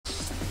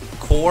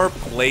Core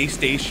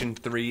PlayStation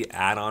 3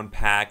 add-on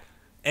pack.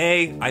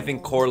 A, I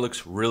think Core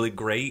looks really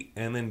great,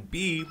 and then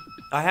B,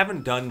 I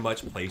haven't done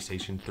much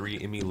PlayStation 3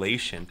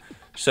 emulation.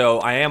 So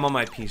I am on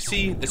my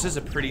PC. This is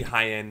a pretty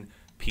high-end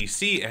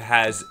PC. It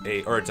has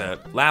it's a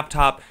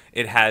laptop.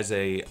 It has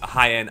a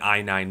high-end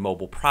i9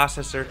 mobile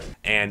processor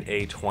and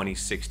a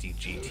 2060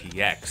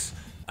 GTX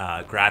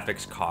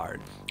graphics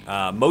card.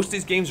 Most of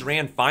these games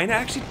ran fine. I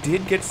actually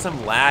did get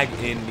some lag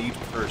in Need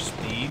for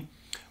Speed.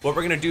 What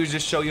we're going to do is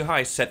just show you how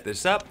I set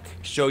this up,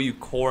 show you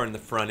Core in the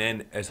front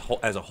end as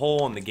a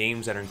whole and the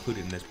games that are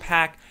included in this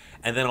pack,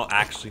 and then I'll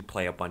actually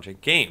play a bunch of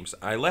games.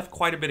 I left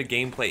quite a bit of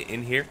gameplay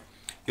in here.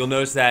 You'll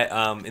notice that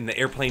in the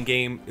airplane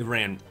game, it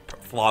ran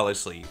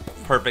flawlessly.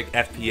 Perfect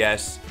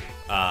FPS,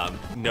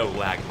 no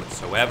lag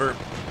whatsoever.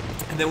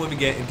 And then when we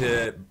get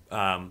into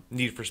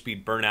Need for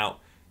Speed Burnout,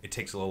 it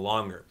takes a little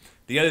longer.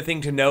 The other thing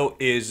to note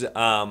is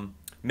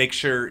make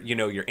sure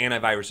your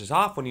antivirus is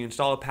off when you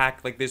install a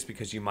pack like this,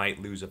 because you might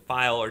lose a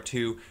file or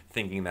two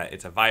thinking that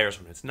it's a virus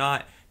when it's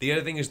not. The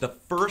other thing is the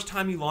first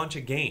time you launch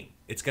a game,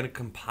 it's going to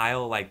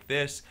compile like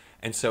this,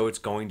 and so it's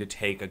going to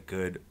take a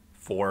good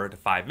 4 to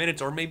 5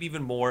 minutes, or maybe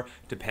even more,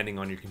 depending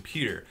on your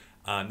computer.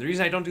 The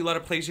reason I don't do a lot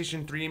of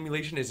PlayStation 3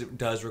 emulation is it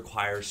does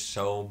require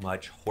so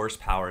much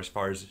horsepower as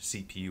far as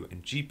CPU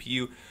and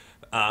GPU.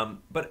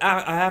 But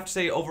I have to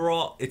say,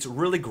 overall, it's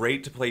really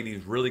great to play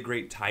these really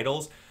great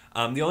titles.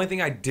 The only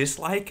thing I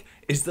dislike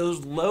is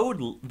those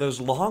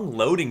long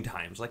loading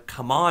times. Like,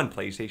 come on,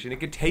 PlayStation. It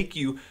could take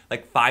you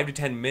like 5 to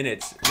 10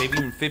 minutes, maybe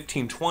even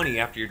 15, 20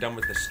 after you're done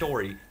with the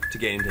story to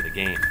get into the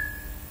game.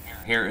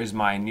 Here is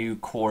my new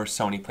Core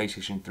Sony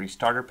PlayStation 3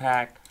 starter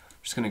pack.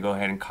 I'm just going to go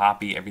ahead and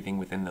copy everything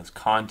within those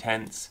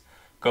contents.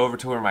 Go over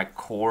to where my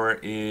Core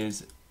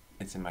is.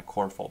 It's in my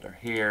Core folder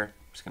here.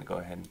 I'm just going to go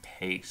ahead and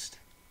paste.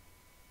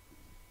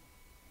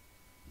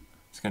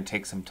 It's going to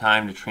take some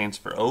time to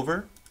transfer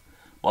over.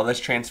 While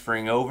that's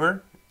transferring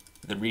over,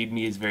 the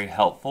README is very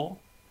helpful.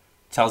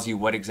 It tells you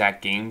what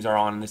exact games are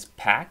on this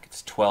pack.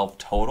 It's 12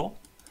 total.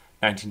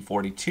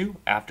 1942,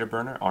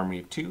 Afterburner, Army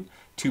of Two,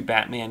 2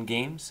 Batman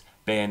games,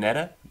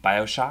 Bayonetta,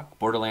 BIOSHOCK,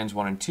 Borderlands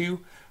 1 and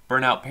 2,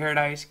 Burnout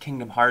Paradise,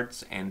 Kingdom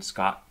Hearts, and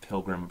Scott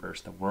Pilgrim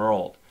vs. the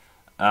World.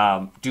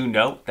 Do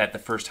note that the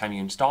first time you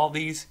install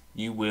these,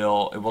 it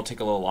will take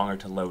a little longer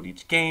to load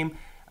each game,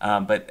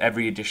 but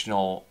every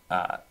additional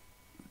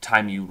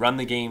time you run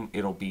the game,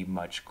 it'll be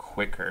much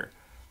quicker.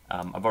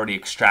 I've already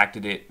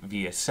extracted it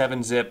via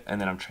 7-zip, and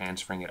then I'm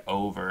transferring it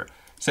over. It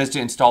says to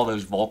install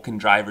those Vulkan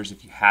drivers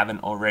if you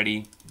haven't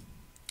already.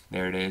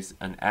 There it is,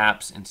 an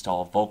apps,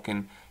 install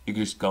Vulkan. You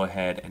can just go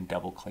ahead and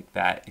double click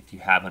that if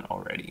you haven't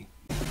already.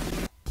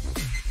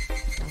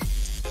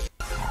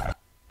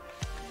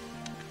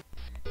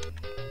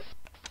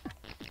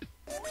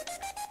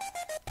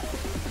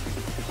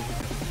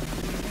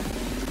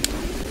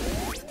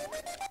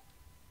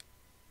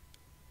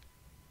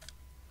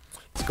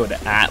 Let's go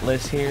to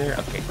Atlas here.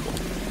 Okay, cool.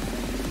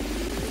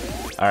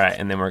 All right,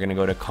 and then we're gonna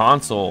go to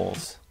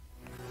consoles.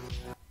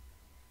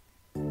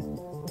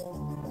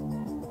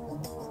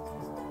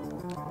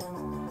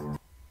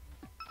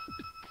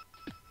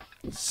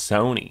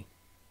 Sony.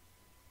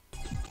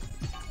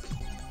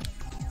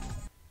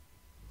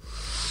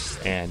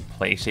 And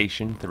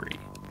PlayStation 3.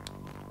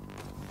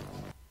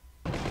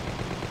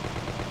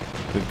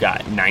 We've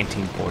got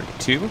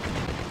 1942,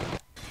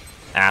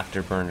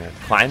 Afterburner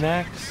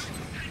Climax,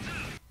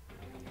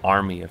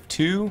 Army of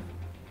Two,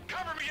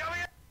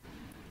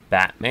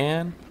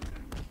 Batman,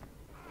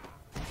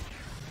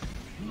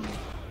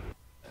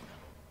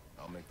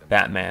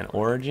 Batman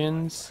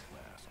Origins,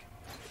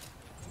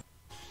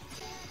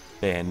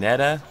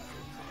 Bayonetta,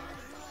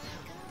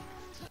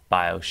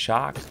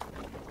 BioShock,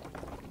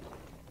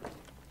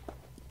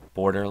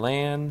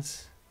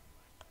 Borderlands,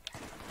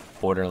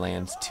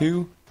 Borderlands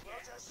 2,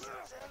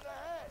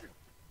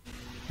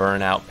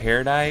 Burnout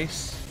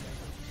Paradise,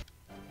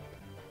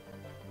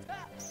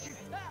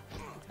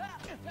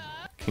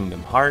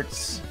 Kingdom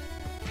Hearts,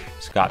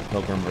 Scott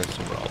Pilgrim vs.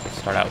 the World. We'll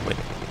start out with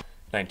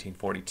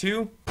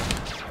 1942.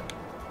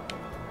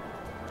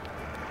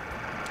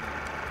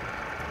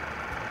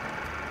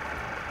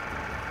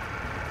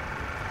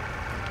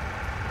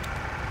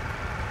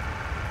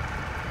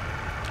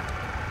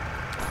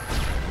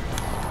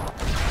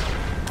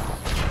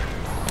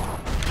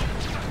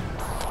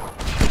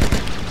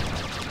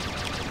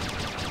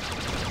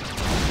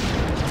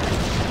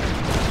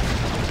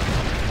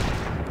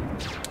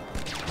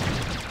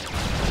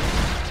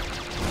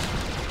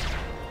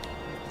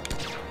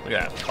 Look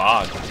at that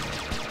fog.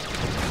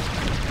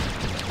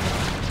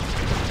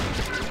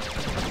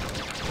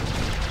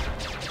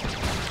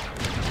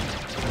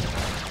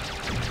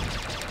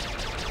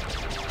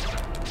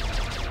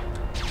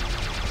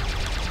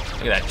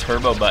 Look at that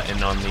turbo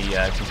button on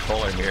the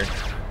controller here.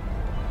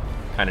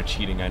 Kind of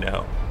cheating, I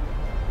know.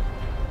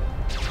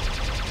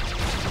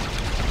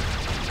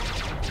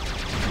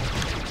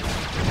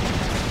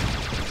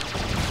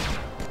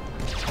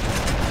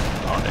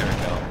 Oh, there we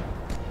go.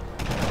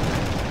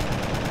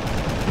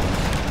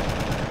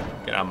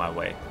 Get out of my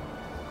way.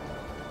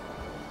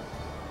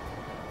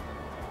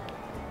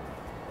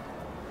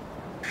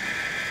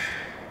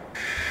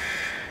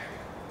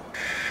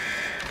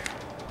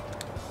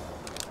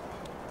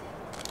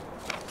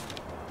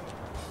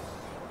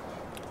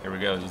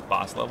 go. Is this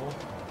boss level?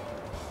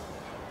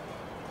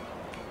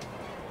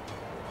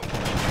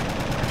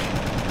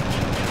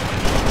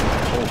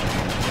 Oh.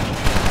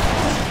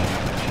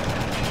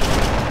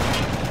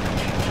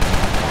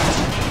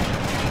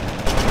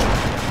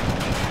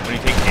 When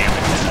you take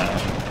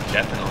damage,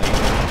 definitely.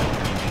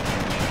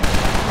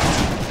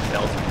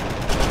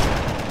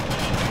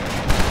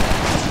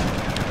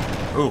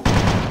 Ooh.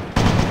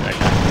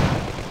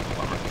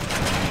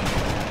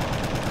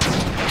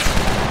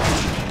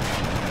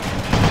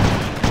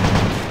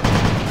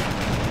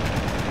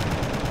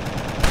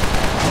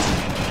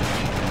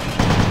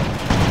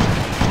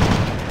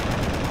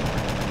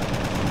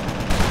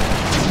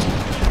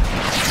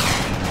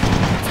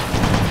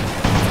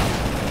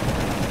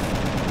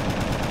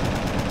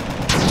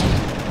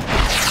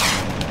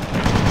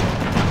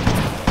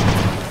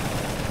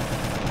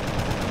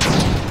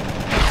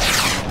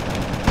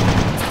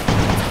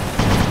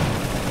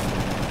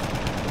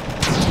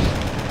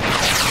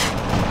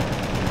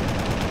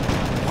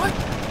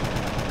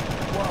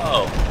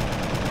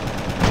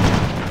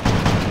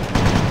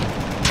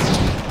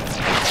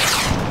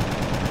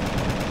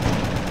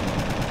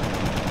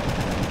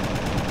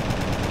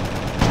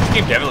 This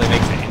game definitely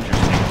makes it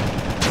interesting.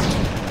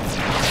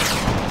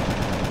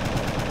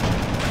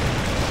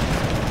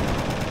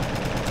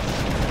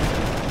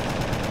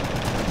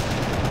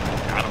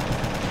 Got him.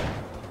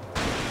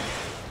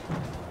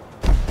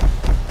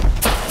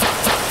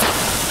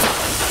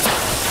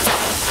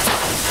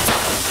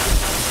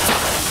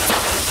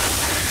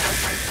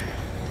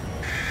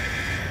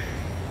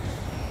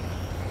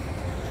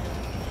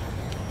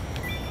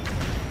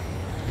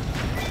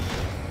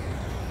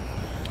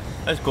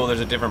 That's cool. There's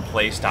a different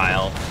play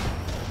style.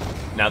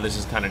 Now this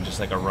is kind of just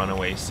like a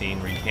runaway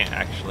scene where you can't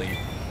actually...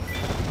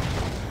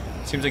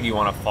 It seems like you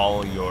want to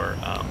follow your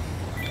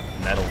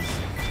medals.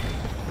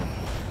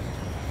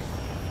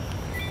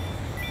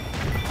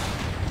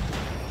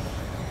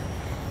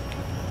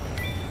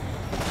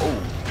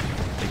 Oh,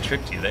 they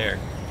tricked you there.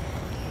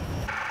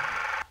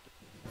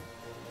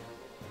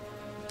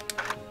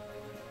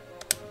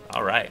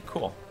 All right,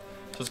 cool.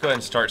 So let's go ahead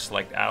and start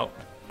select out.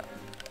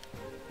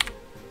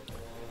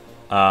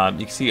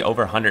 You can see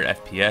over 100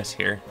 FPS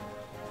here.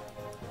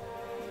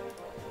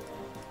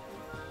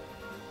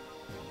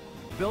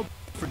 Built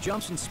for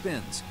jumps and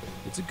spins.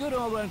 It's a good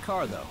all-round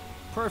car though,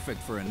 perfect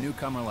for a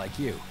newcomer like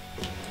you.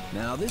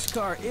 Now this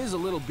car is a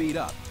little beat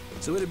up,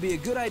 so it'd be a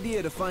good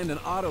idea to find an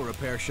auto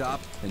repair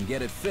shop and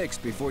get it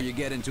fixed before you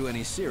get into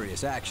any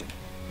serious action.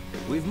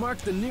 We've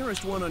marked the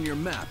nearest one on your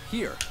map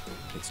here.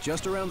 It's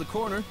just around the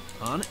corner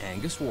on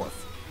Angus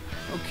Wharf.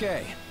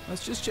 Okay,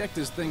 let's just check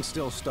this thing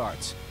still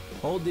starts.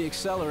 Hold the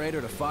accelerator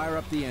to fire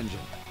up the engine.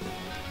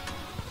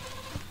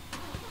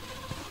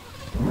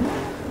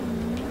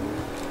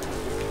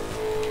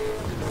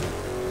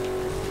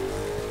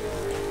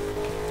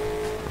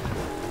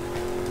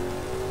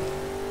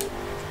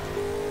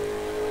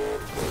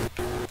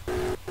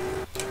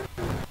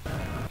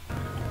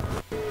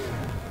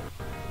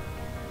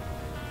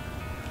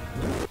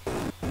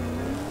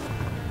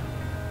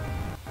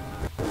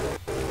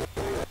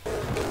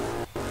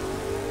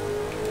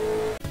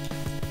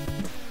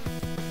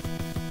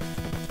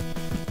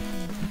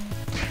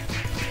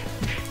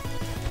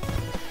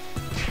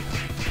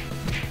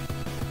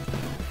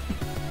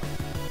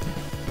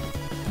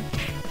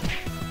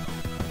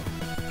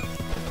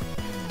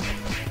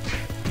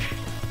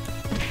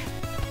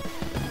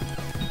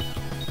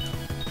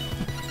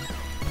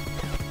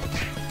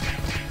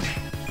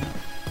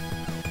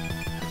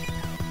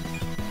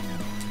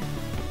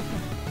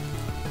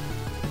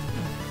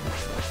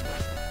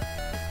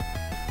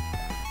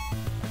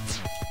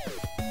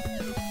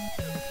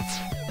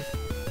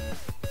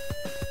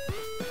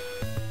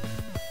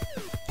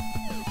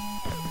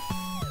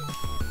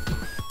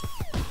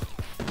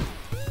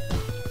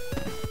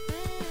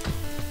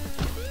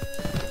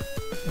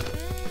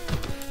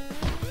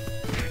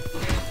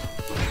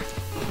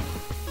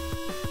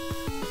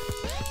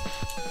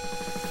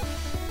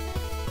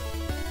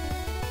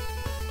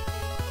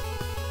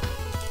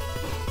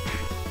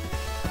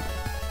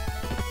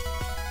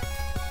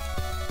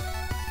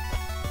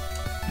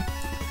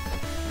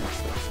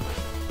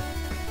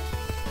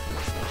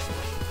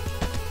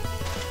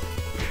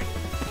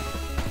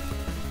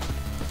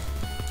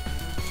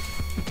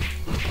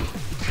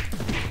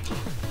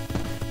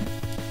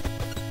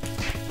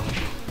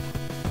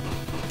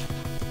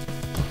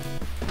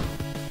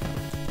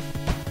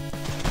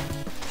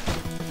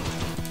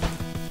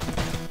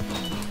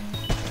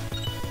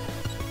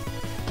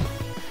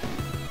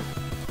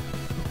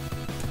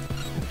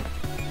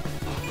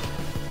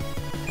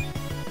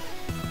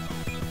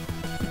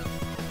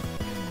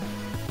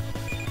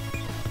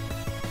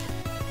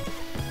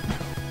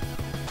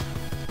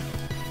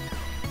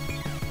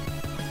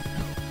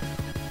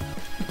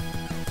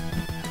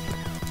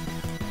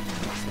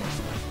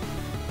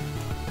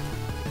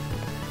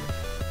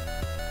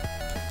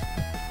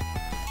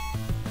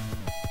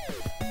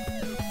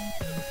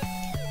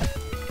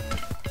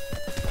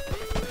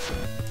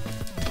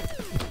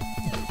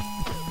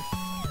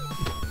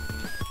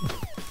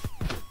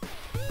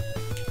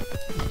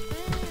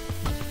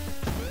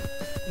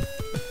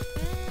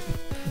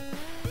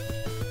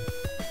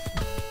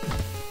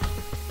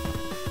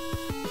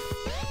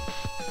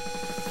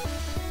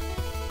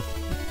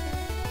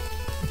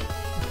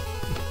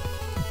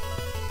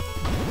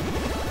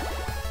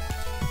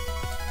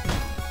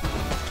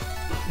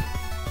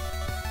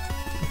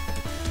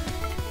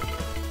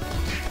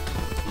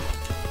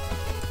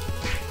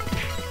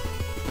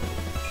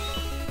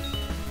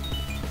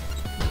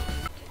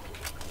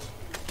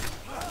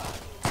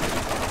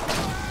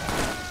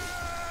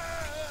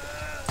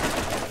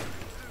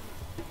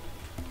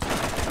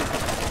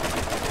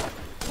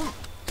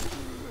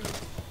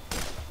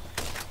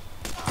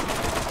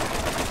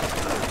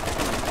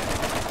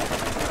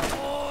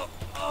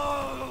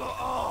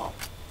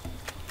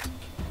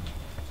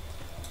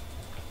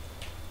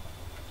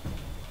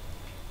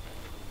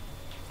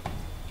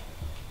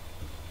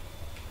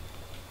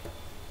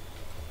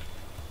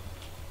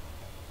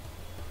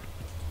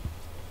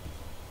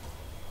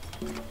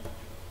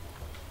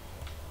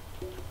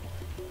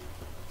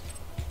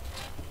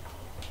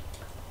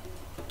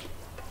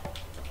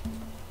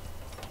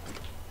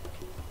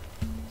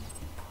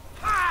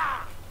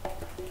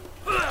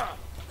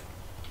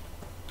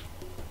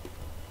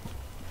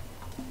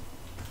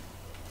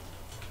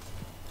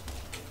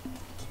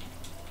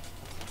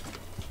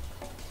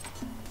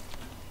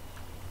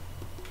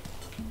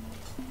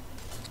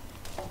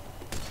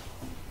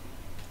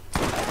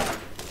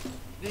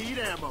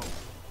 ammo.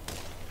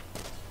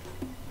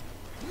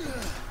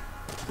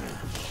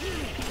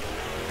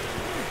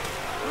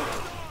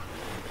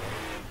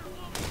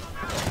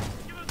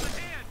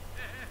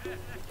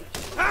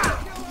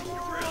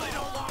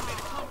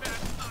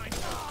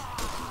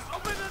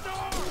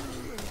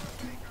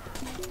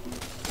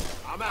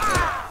 I'm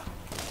out.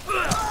 I'm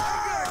gonna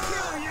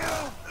kill you.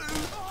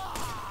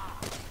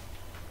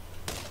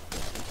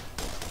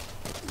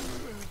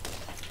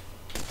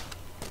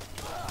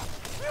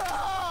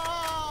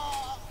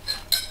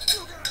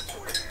 You gotta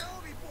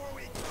squeal before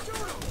we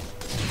shoot him.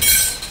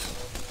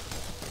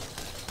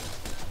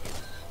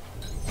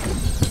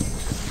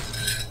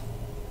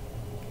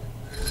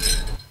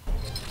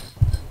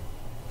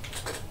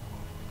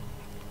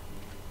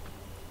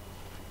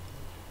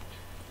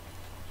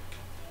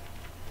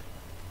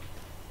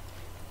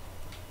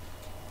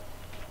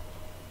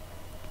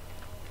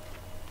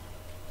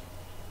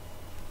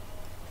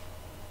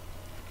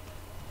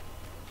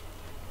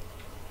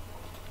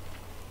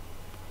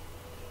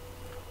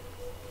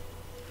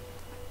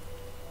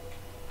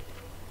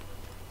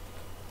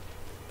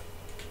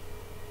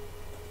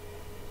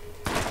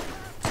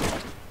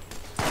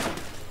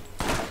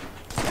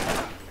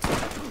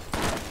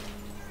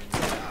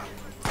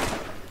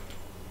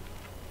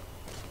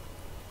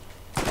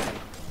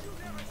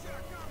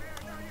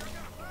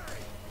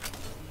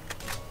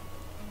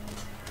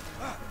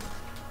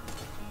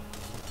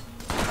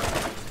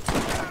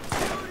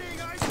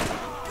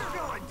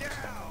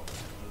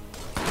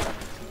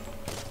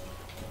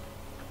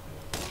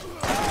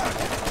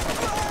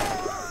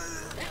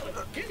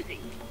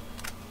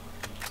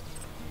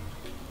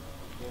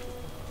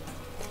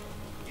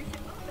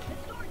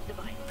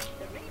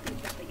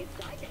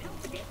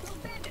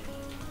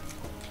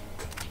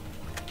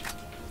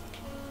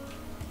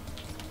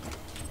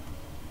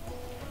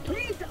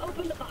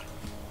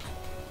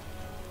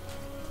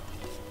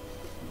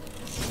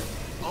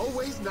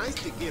 Always nice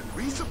to get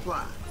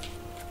resupplied.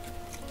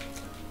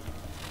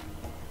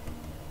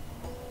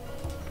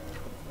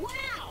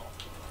 Wow!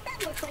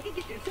 That looks like it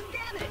could do some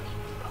damage.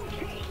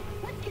 Okay,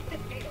 let's get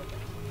this gate open.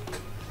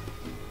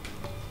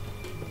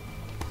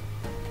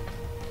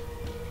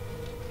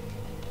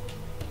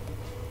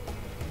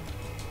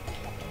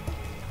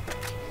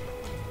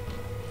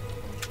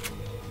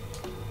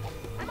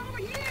 I'm over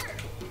here!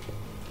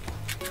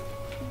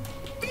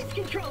 These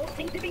controls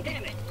seem to be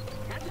damaged.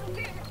 Have no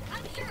fear,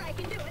 I'm sure I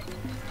can do it.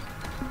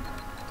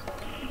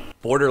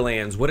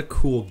 Borderlands, what a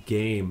cool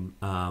game.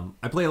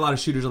 I play a lot of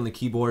shooters on the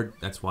keyboard.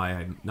 That's why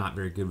I'm not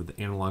very good with the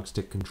analog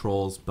stick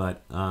controls,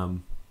 but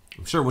I'm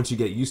sure once you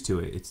get used to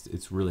it,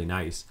 it's really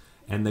nice.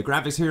 And the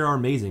graphics here are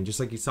amazing, just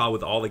like you saw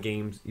with all the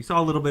games. You saw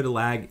a little bit of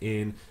lag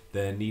in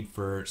the Need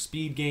for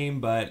Speed game,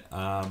 but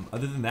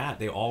other than that,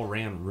 they all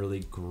ran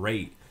really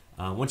great.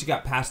 Once you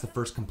got past the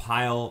first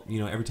compile, you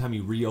know, every time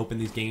you reopen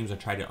these games, I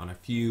tried it on a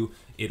few,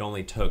 it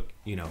only took,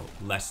 you know,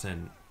 less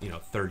than,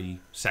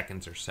 30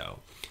 seconds or so.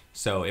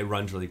 So it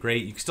runs really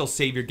great. You can still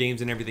save your games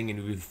and everything and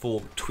do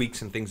full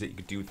tweaks and things that you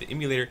could do with the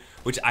emulator,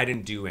 which I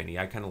didn't do any.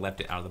 I kind of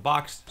left it out of the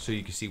box so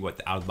you can see what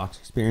the out of the box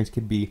experience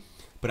could be.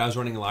 But I was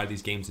running a lot of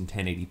these games in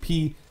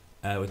 1080p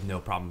with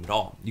no problem at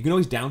all. You can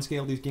always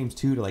downscale these games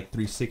too to like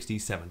 360,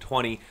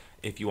 720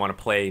 if you want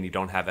to play and you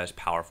don't have as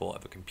powerful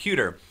of a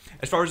computer.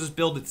 As far as this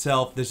build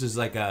itself, this is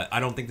like I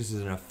don't think this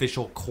is an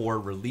official Core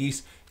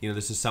release. You know,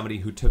 this is somebody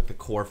who took the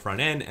Core front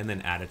end and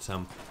then added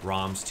some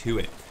ROMs to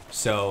it.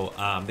 So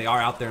they are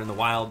out there in the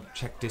wild.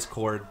 Check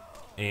Discord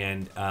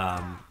and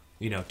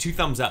 2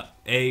 thumbs up.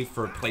 A,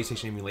 for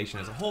PlayStation emulation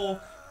as a whole.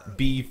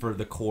 B, for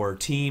the Core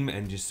team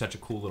and just such a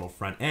cool little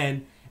front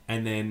end.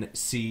 And then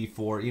C,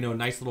 for,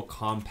 nice little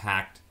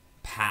compact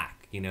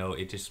pack.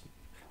 It just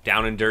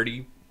down and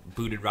dirty,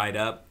 booted right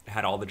up,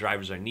 had all the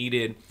drivers I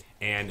needed,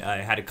 and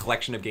had a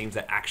collection of games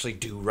that actually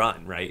do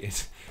run,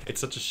 right? It's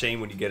such a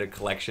shame when you get a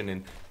collection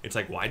and it's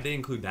like, why'd they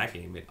include that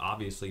game? It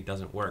obviously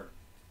doesn't work.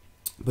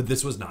 But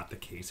this was not the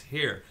case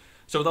here.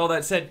 So with all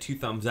that said, 2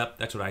 thumbs up.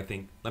 That's what I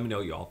think. Let me know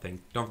what you all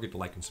think. Don't forget to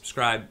like and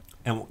subscribe.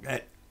 And we'll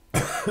get...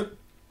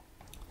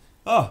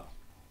 oh,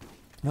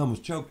 I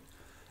almost choked.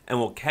 And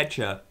we'll catch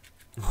you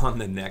on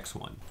the next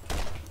one.